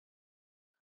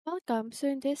Welcome. So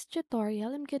in this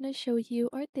tutorial, I'm gonna show you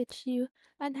or teach you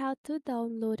on how to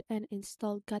download and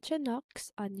install Gacha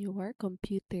Nox on your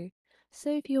computer.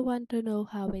 So if you want to know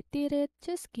how I did it,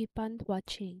 just keep on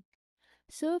watching.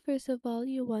 So first of all,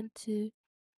 you want to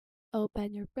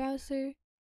open your browser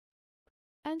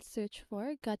and search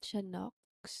for Gacha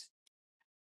Nox.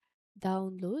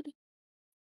 Download.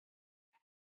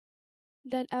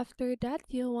 Then after that,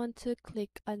 you want to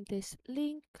click on this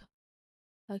link.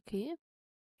 Okay.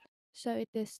 So it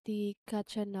is the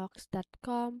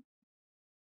gachanox.com.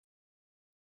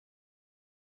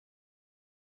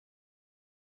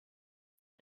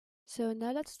 So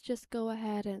now let's just go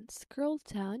ahead and scroll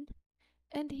down,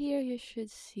 and here you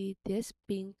should see this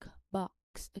pink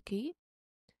box. Okay,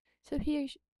 so here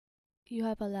you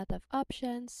have a lot of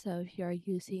options. So if you are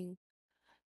using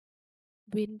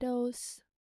Windows,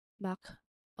 Mac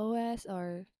OS,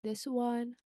 or this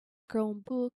one,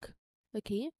 Chromebook,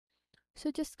 okay, so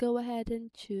just go ahead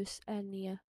and choose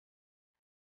any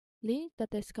link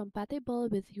that is compatible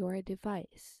with your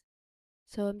device.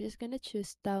 So I'm just gonna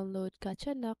choose download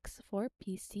Gacha Nox for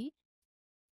PC.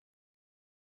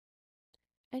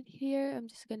 And here I'm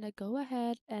just gonna go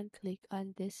ahead and click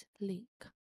on this link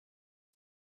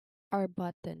or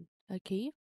button.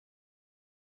 Okay,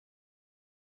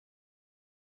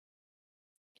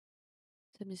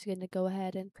 so I'm just gonna go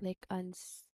ahead and click on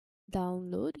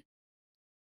download.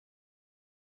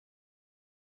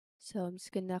 So I'm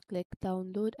just gonna click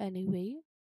download anyway.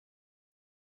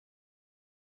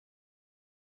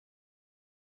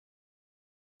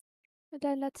 And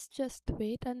then let's just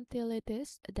wait until it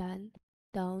is done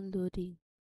downloading.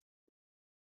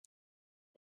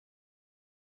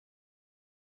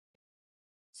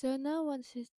 So now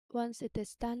once it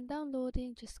is done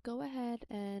downloading, just go ahead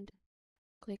and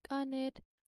click on it.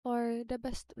 Or the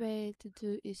best way to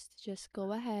do is to just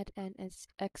go ahead and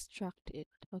extract it.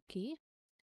 Okay.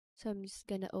 So I'm just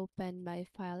gonna open my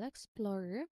file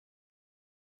explorer.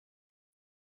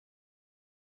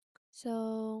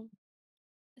 So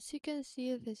as you can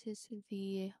see, this is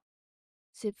the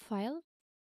zip file.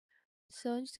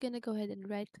 So I'm just gonna go ahead and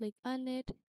right click on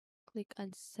it, click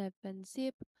on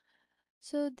 7-zip.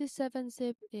 So this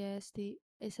 7-zip is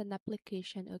an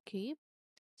application, okay?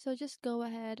 So just go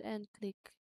ahead and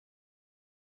click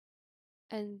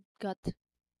and got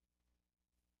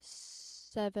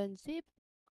 7-zip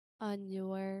on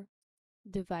your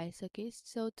device. Okay,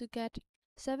 so to get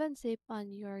 7-zip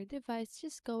on your device,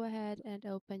 just go ahead and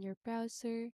open your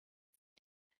browser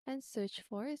and search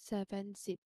for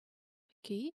 7-zip.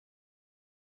 Okay,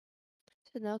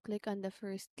 so now click on the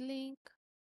first link.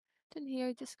 Then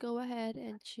here, just go ahead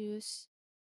and choose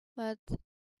what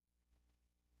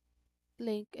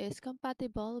link is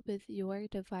compatible with your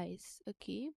device.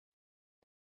 Okay,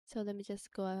 so let me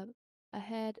just go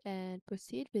ahead and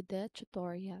proceed with the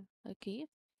tutorial. Okay,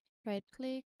 right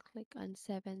click, click on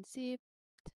 7-zip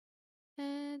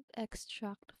and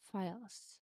extract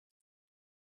files.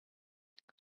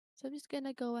 So I'm just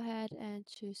gonna go ahead and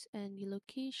choose any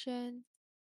location.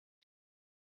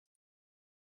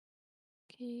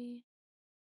 Okay,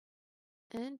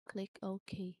 and click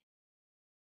OK.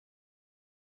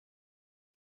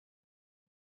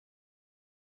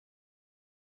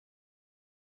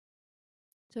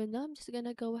 So now I'm just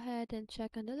gonna go ahead and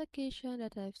check on the location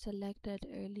that I've selected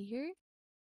earlier.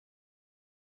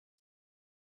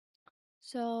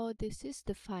 So this is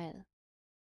the file.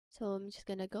 So I'm just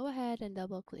gonna go ahead and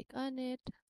double click on it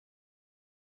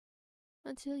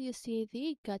until you see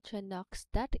the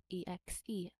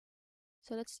gachanox.exe.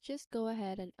 So let's just go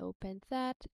ahead and open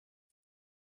that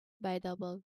by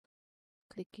double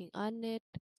clicking on it.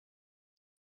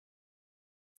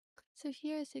 So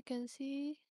here, as you can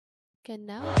see, can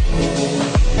now